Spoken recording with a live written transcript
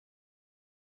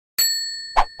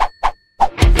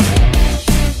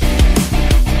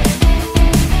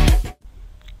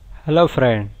Hello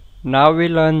friend, now we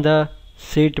learn the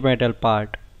sheet metal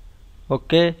part.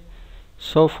 Okay,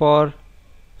 so for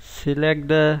select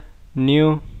the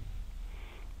new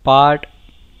part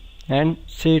and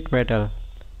sheet metal.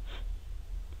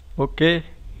 Okay,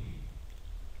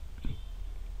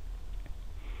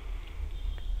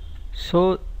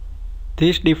 so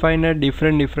this define a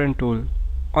different tool.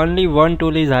 Only one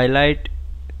tool is highlight.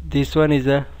 This one is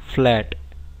a flat.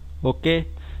 Okay,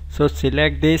 so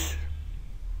select this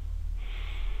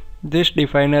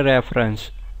define a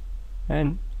reference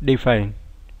and define.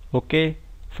 Okay,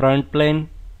 front plane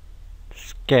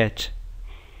sketch.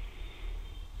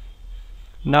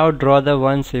 Now draw the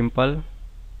one simple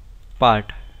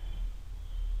part.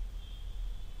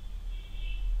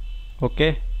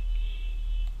 Okay,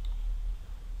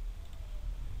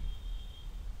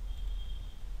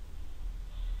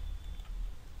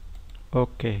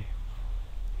 okay,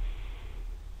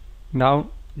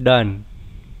 now done.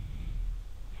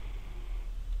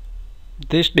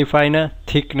 This define a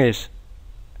thickness,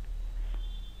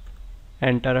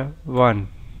 enter 1.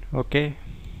 Okay,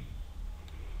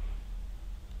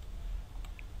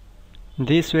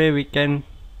 this way we can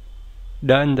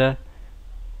done the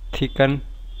thicken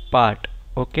part.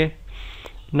 Okay,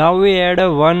 now we add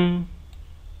a one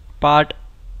part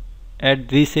at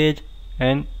this edge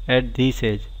and at this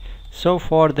edge. So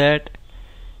for that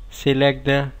select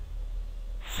the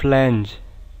flange.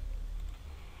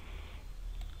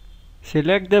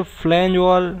 Select the flange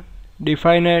wall,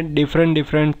 define a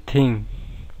different thing.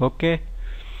 Okay,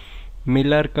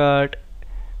 Miller cut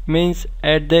means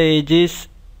at the edges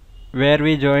where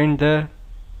we join the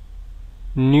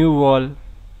new wall,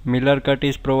 Miller cut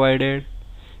is provided.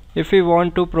 If we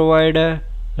want to provide a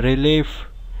relief,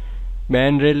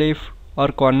 band relief or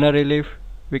corner relief,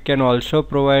 we can also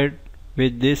provide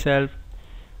with this help.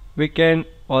 We can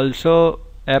also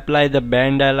apply the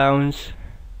band allowance.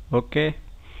 Okay,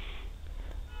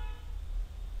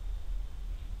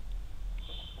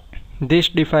 this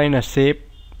define a shape,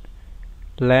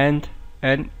 length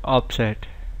and offset.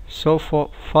 So for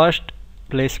first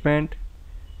placement,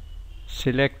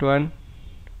 select one.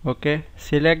 Okay,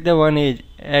 select the one edge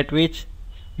at which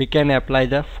we can apply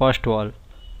the first wall.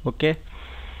 Okay,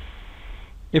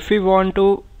 if we want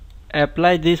to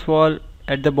apply this wall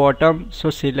at the bottom,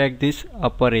 so select this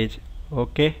upper edge.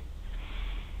 Okay,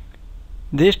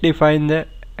 this define the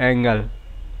angle.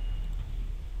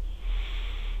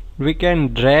 We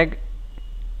can drag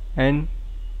and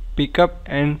pick up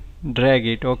and drag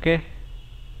it. Okay,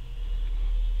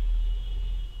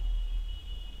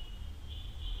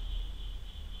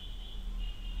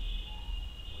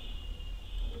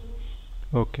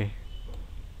 okay,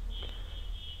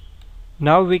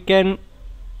 now we can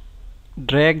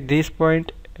drag this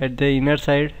point at the inner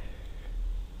side.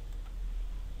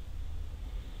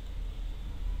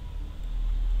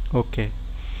 Okay,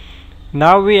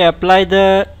 now we apply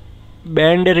the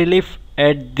band relief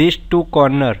at these two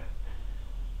corner.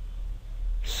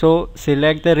 So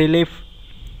select the relief,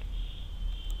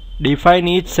 define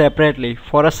each separately.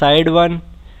 For a side one,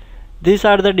 these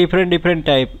are the different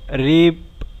type: rib,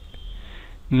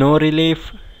 no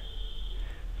relief,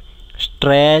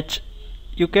 stretch.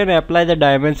 You can apply the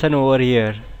dimension over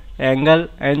here, angle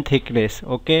and thickness.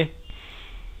 Okay,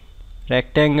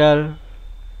 rectangle,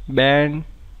 band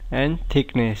and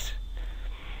thickness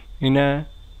in a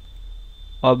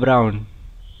brown.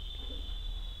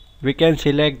 We can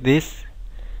select this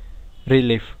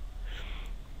relief.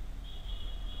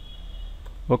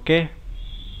 Okay,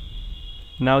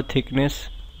 now thickness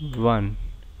 1.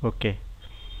 Okay,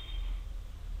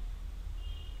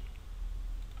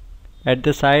 at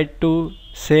the side too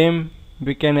same,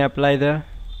 we can apply the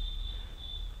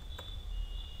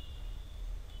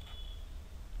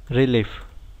relief.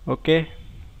 Okay,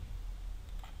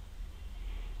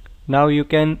 now you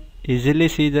can easily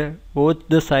see the both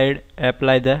the side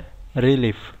apply the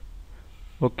relief.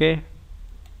 Okay,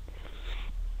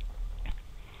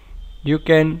 you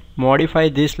can modify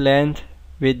this length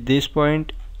with this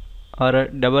point or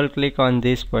double click on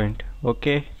this point.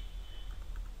 Okay,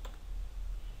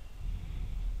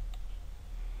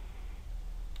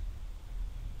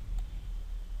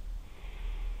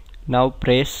 now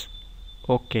press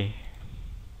OK.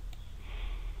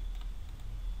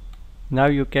 Now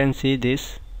you can see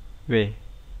this way.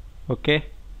 Okay,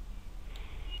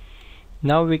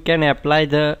 now we can apply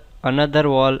the another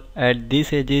wall at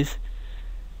these edges.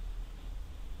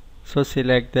 So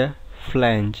select the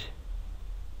flange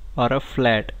or a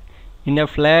flat. In a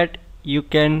flat you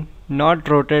can not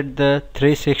rotate the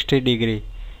 360 degree.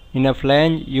 In a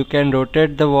flange you can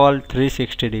rotate the wall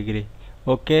 360 degree.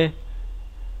 Okay,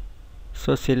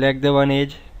 so select the one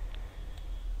edge,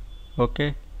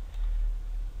 Okay,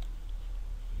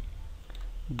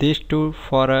 these two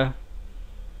for a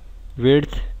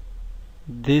width,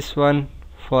 this one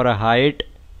for a height,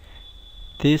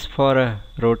 this for a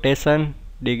rotation,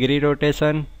 degree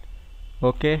rotation.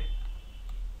 Okay,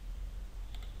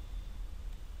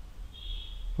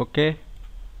 okay.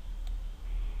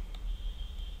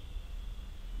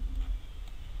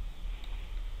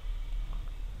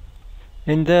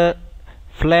 In the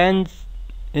flange,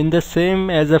 in the same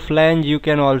as a flange, you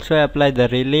can also apply the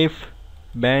relief,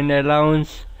 bend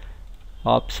allowance,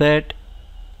 offset.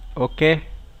 Okay,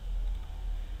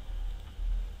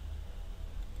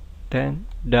 then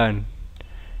done.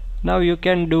 Now you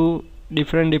can do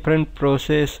different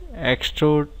process.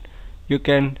 Extrude, you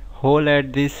can hole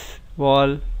at this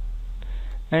wall,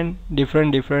 and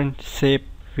different shape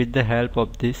with the help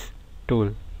of this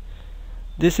tool.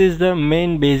 This is the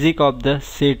main basic of the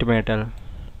sheet metal.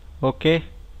 Okay,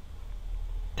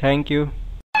 thank you.